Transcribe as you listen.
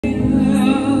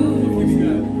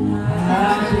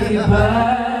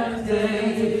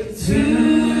birthday to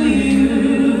you.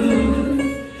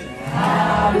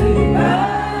 Happy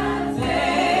birthday,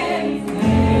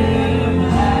 dear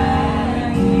Maggie.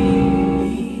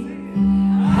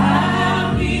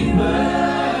 Happy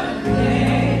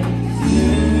birthday to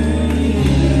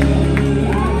you.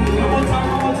 One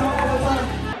more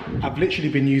time. I've literally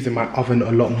been using my oven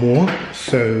a lot more.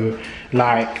 So,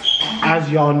 like, as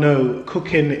y'all know,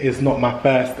 cooking is not my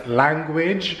first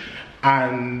language.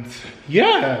 And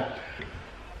yeah,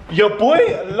 your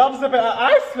boy loves a bit of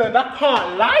Iceland. I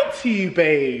can't lie to you,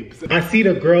 babes. I see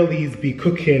the girlies be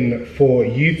cooking for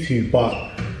YouTube, but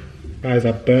guys,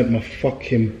 I burnt my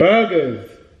fucking burgers.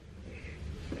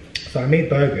 So I made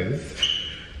burgers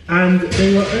and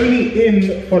they were only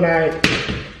in for like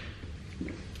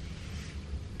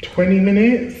 20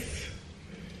 minutes.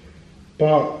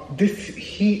 But this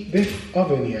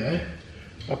oven, yeah,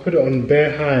 I put it on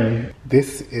bare high.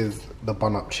 This is the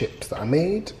bun up chips that I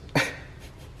made.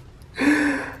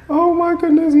 Oh my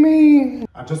goodness me.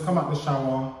 I've just come out the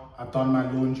shower, I've done my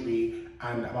laundry,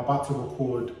 and I'm about to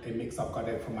record a mix up Guh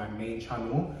Deh for my main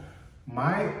channel.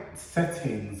 My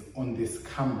settings on this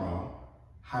camera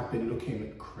have been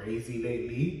looking crazy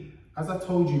lately. As I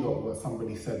told you what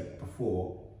somebody said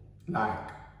before, like,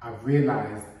 I've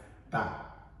realized that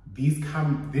this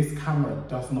camera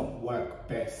does not work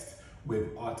best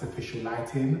with artificial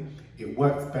lighting. It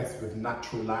works best with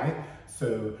natural light.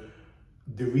 So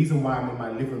the reason why I'm in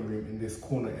my living room in this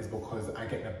corner is because I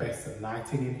get the best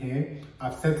lighting in here.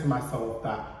 I've said to myself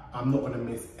that I'm not gonna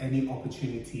miss any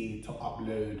opportunity to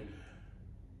upload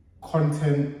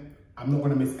content. I'm not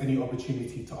gonna miss any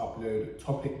opportunity to upload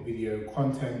topic video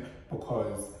content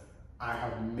because I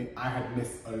had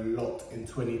missed a lot in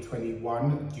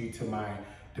 2021 due to my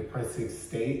depressive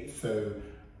state. So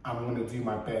I'm gonna do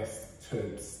my best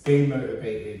to stay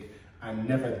motivated and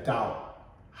never doubt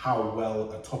how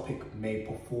well a topic may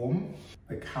perform.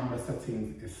 The camera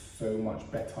settings is so much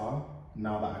better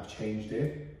now that I've changed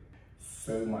it.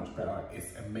 So much better.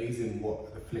 It's amazing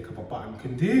what the flick of a button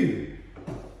can do.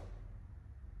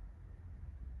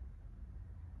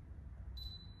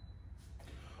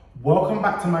 Welcome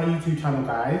back to my YouTube channel,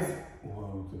 guys.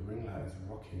 Whoa, the ring light is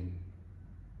rocking.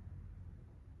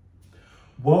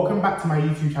 Welcome back to my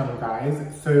YouTube channel, guys.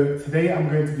 So today I'm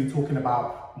going to be talking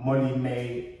about Molly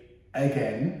May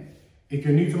again. If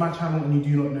you're new to my channel and you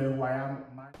do not know who I am,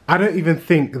 I don't even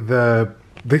think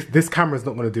this camera is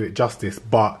not going to do it justice,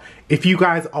 but if you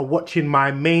guys are watching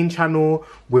my main channel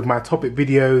with my topic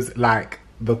videos, like,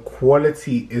 the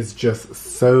quality is just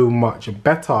so much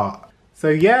better. So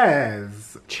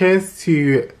yes, cheers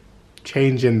to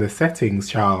changing the settings,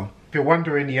 child. If you're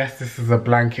wondering, yes, this is a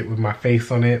blanket with my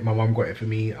face on it. My mum got it for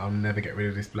me. I'll never get rid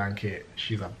of this blanket.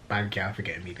 She's a bad gal for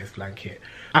getting me this blanket.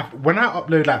 When I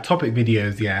upload like topic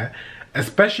videos, yeah,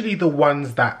 especially the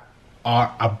ones that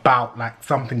are about like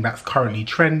something that's currently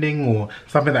trending or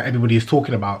something that everybody is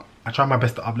talking about, I try my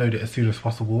best to upload it as soon as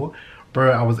possible.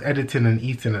 Bro, I was editing and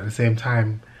eating at the same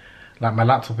time. Like, my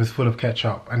laptop is full of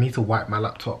ketchup. I need to wipe my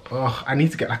laptop. Ugh, I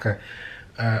need to get like a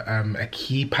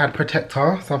keypad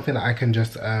protector, something that I can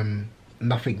just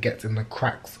nothing gets in the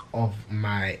cracks of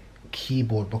my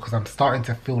keyboard, because I'm starting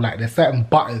to feel like there's certain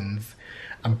buttons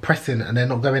I'm pressing and they're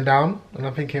not going down, and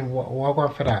I'm thinking, what am I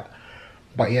going for that?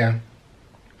 But yeah,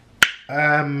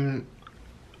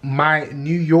 my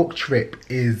New York trip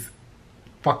is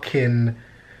fucking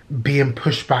being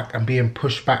pushed back and being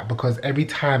pushed back, because every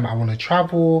time I want to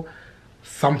travel,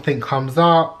 something comes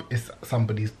up. It's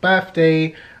somebody's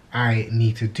birthday, I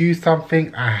need to do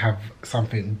something, I have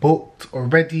something booked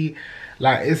already.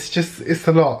 Like, it's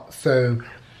a lot. So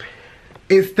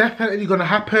it's definitely gonna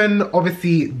happen.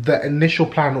 Obviously the initial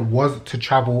plan was to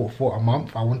travel for a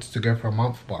month. I wanted to go for a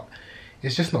month, but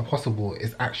it's just not possible.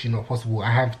 It's actually not possible.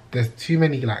 There's too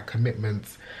many like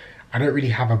commitments. I don't really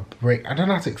have a break. I don't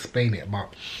know how to explain it,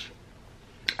 but,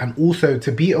 and also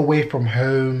to be away from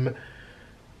home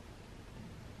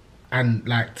and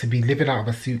like to be living out of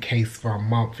a suitcase for a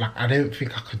month, like, I don't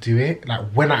think I could do it. Like,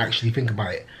 when I actually think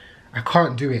about it, I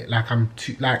can't do it. Like, I'm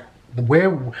too, like,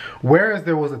 whereas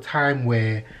there was a time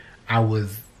where I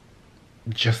was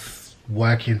just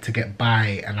working to get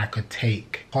by and I could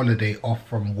take holiday off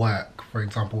from work, for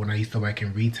example, when I used to work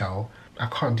in retail, I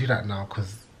can't do that now,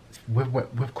 because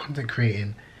with content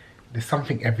creating, there's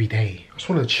something every day. I just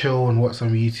want to chill and watch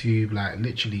some YouTube. Like,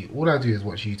 literally all I do is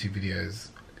watch YouTube videos.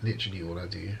 Literally all I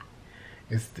do.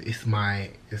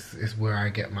 It's where I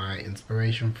get my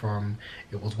inspiration from.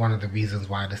 It was one of the reasons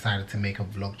why I decided to make a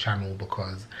vlog channel,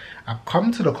 because I've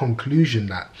come to the conclusion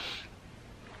that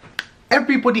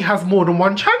everybody has more than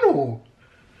one channel.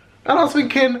 And I was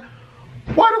thinking,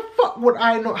 Why the fuck would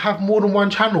I not have more than one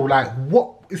channel? Like,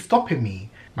 what is stopping me?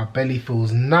 My belly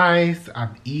feels nice.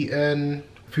 I've eaten.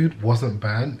 Food wasn't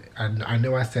burnt, and I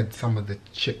know I said some of the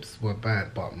chips were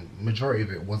burnt, but majority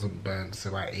of it wasn't burnt,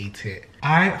 so I ate it.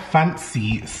 I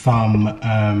fancy some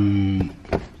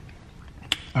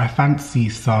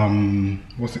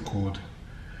what's it called?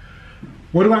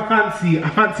 What do I fancy? I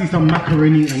fancy some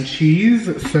macaroni and cheese,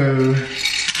 so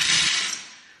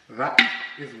that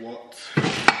is what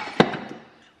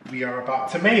we are about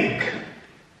to make.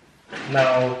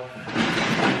 Now,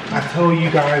 I tell you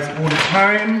guys all the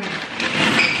time,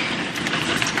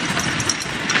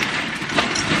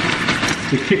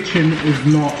 the kitchen is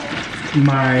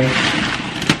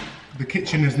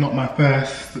not my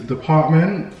first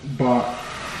department, but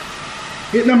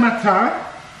it no matter.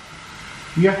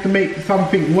 You have to make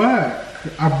something work.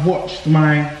 I've watched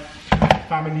my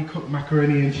family cook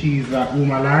macaroni and cheese like all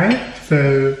my life,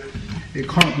 so it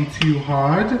can't be too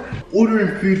hard.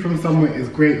 Ordering food from somewhere is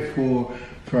great for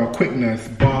a quickness,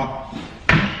 but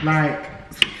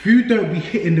like, food don't be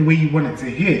hitting the way you want it to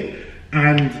hit.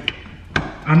 And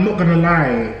I'm not gonna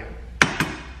lie,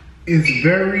 it's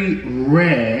very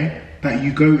rare that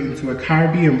you go into a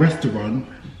Caribbean restaurant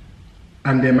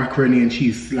and their macaroni and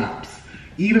cheese slaps.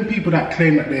 Even people that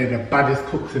claim that they're the baddest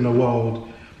cooks in the world,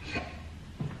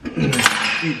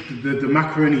 the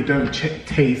macaroni don't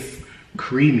taste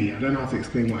creamy. I don't know how to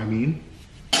explain what I mean.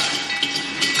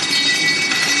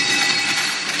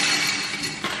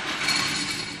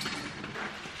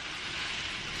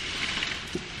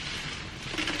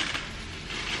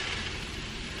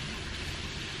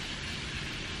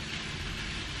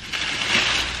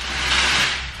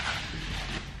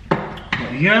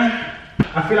 But yeah.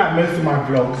 I feel like most of my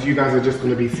vlogs, you guys are just going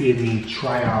to be seeing me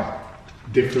try out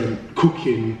different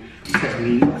cooking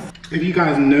techniques. If you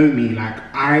guys know me, like,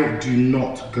 I do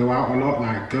not go out a lot.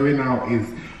 Like, going out is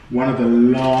one of the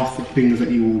last things that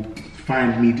you will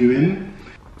find me doing.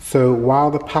 So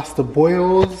while the pasta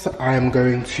boils, I am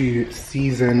going to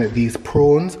season these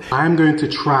prawns. I'm going to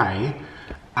try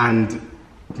and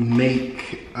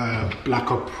make like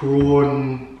a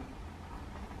prawn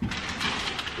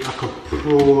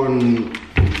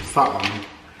something,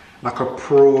 like a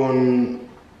prawn,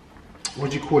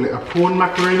 what do you call it, a prawn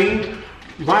macaroni.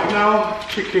 Right now,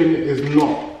 chicken is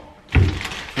not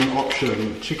an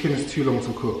option. Chicken is too long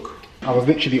to cook. I was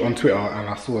literally on Twitter and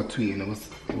I saw a tweet and it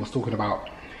was talking about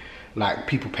like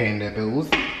people paying their bills,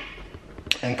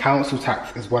 and council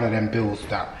tax is one of them bills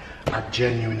that I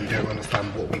genuinely don't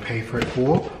understand what we pay for it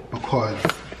for, because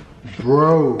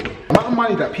bro, the amount of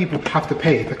money that people have to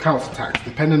pay for council tax,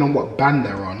 depending on what band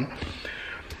they're on.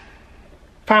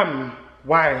 Fam,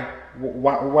 why?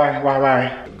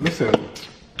 Listen,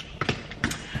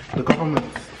 the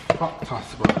government's fucked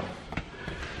us, bro.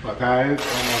 But guys,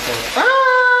 oh my god. Ah!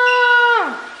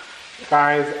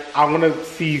 Guys, I'm gonna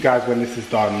see you guys when this is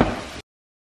done.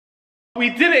 We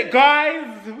did it,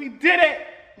 guys! We did it!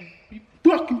 We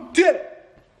fucking did it!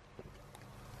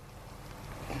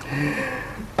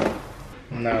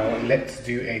 Now let's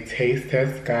do a taste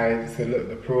test, guys. So look,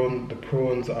 the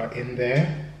prawns are in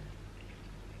there.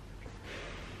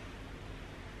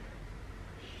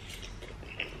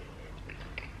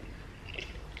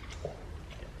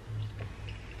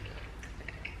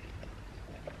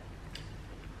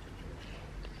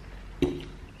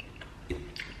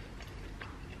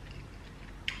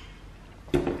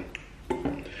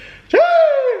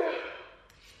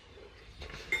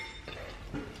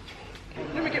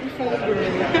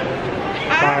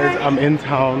 Guys, I'm in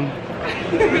town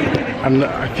and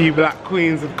a few black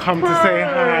queens have come to say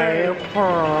hi.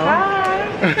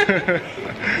 Hi.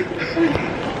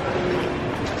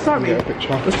 Sorry, Get a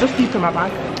picture. it's just deep in my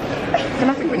bag. Can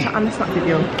I take a picture and a snap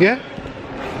video? Yeah?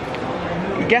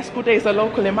 Guess Guh Deh is a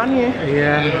local in Manny.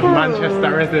 Yeah,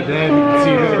 Manchester resident,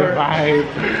 you know the vibe.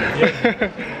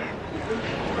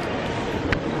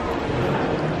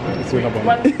 Let's do another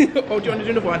one. Oh, do you want to do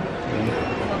another one?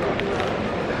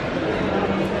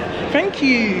 Thank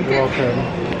you. You're welcome.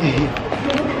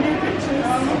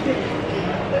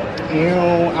 You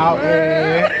out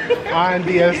here on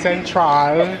the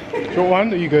Central. Do you want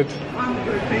one? Are you good? I'm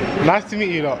good, thank you. Nice to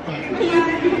meet you lot.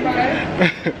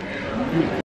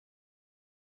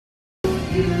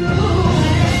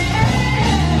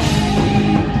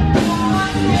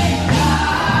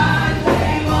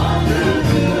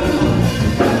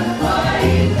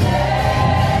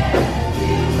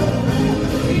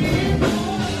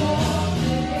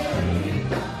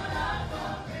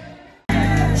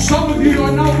 Some of you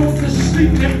are now going to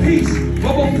sleep in peace.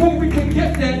 But before we can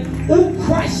get there, all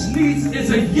Christ needs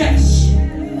is a yes.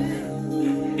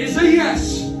 It's a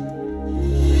yes.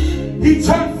 He He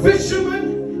turned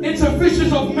fishermen into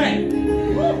fishers of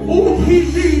men. All he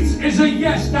needs is a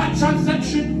yes. That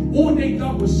transaction, all they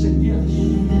done was say yes.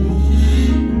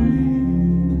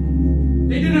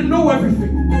 They didn't know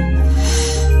everything,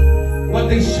 but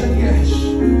they said yes.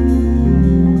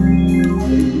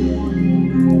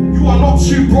 You are not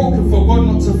too broken for God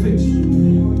not to fix.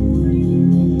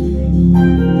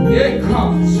 Yeah,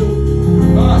 God.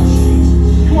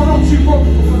 You are not too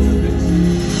broken for God to fix.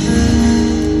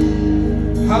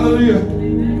 Hallelujah.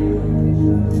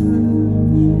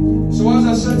 So as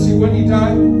I said to you, when he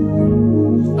died,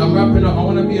 I'm wrapping up. I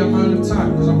want to be a man of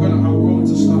time because I'm going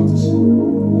to start to sing.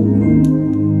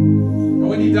 And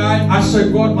when he died, I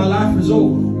said, God, my life is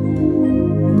over.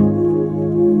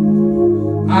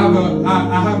 I have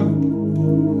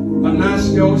a nice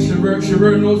girl,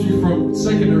 Sheree knows me from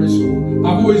secondary school.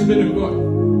 I've always been a God,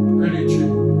 really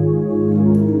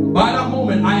true. By that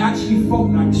moment, I actually felt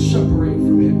like separating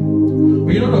from him.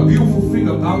 But you know the beautiful thing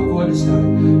about God is that,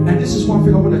 and this is one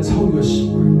thing I want to tell you a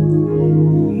secret.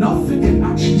 Nothing can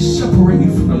actually separate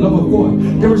you from the love of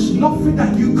God. There is nothing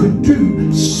that you could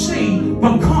do, say,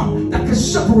 become that can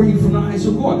separate you from the eyes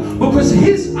of God. Because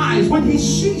his eyes, when he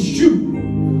sees you,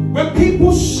 when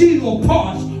people see your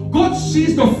past, God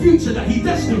sees the future that he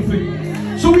destined for you.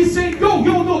 So he's saying, no,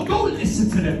 don't listen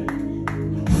to them.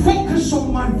 Focus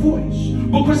on my voice,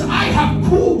 because I have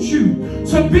called you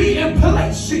to be in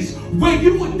places where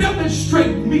you will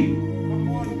demonstrate me.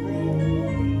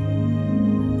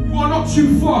 You are not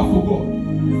too far for God.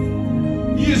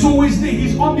 He is always there.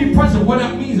 He's omnipresent. What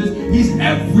that means is he's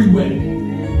everywhere.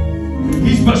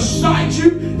 He's beside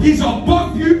you. He's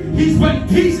above you. He's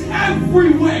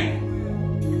everywhere.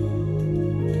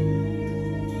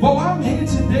 But I'm here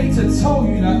today to tell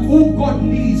you that all God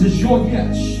needs is your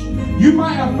yes. You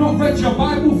might have not read your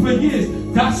Bible for years.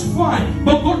 That's fine.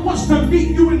 But God wants to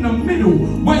meet you in the middle,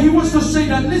 where he wants to say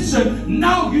that, listen,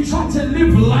 now you try to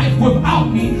live life without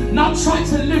me. Now try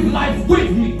to live life with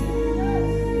me.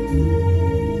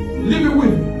 Live it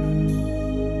with me.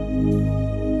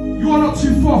 You are not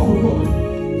too far from God.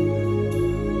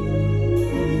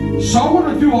 So I want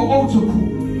to do an altar call.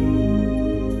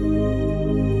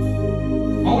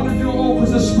 I want to do it all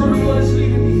because the Spirit of God is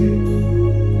leading me here.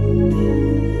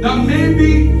 Now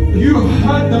maybe you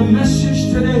heard the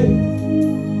message today,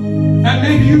 and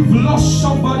maybe you've lost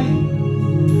somebody.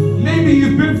 Maybe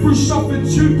you've been through something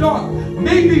too dark.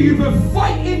 Maybe you've been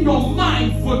fighting your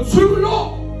mind for too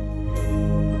long.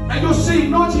 And you're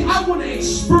saying, Najee, I want to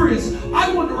experience,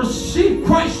 I want to receive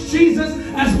Christ Jesus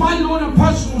as my Lord and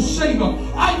personal Savior.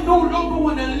 I no longer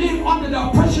want to live under the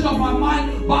oppression of my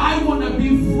mind, but I want to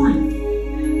be free.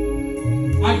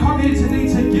 I come here today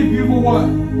to give you the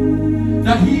word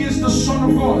that he is the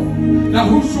Son of God, that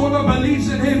whosoever believes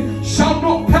in him shall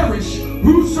not perish.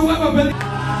 Whosoever believes.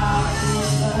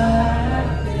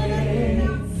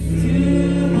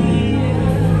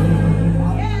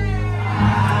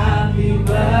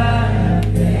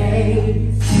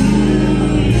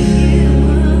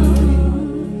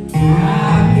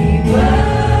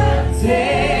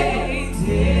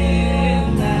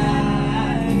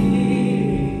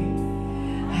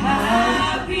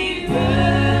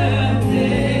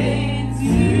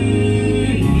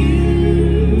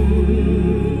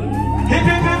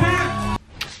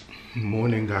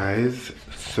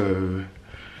 So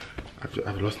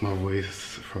I've lost my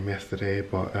voice from yesterday,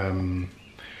 but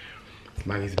it's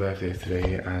Maggie's birthday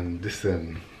today, and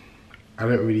listen, I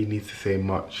don't really need to say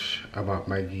much about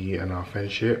Maggie and our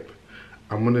friendship.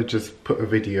 I'm gonna just put a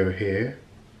video here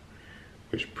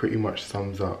which pretty much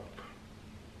sums up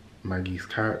Maggie's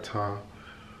character,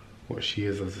 what she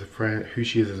is as a friend, who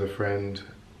she is as a friend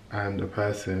and a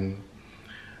person,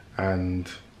 and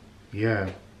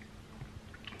yeah.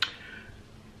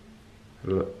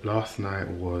 Last night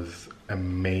was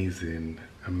amazing.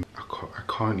 I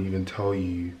can't even tell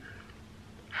you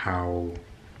how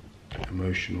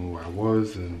emotional I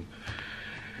was, and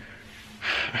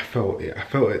I felt it a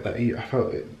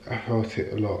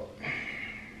lot.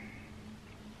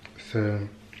 So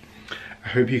I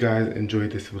hope you guys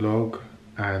enjoyed this vlog,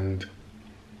 and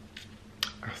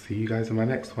I'll see you guys in my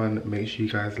next one. Make sure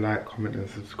you guys like, comment and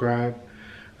subscribe.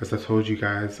 As I told you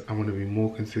guys, I want to be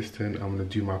more consistent. I'm going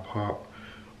to do my part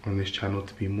on this channel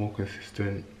to be more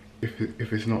consistent.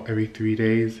 If it's not every 3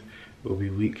 days, it will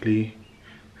be weekly.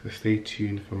 So stay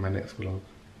tuned for my next vlog.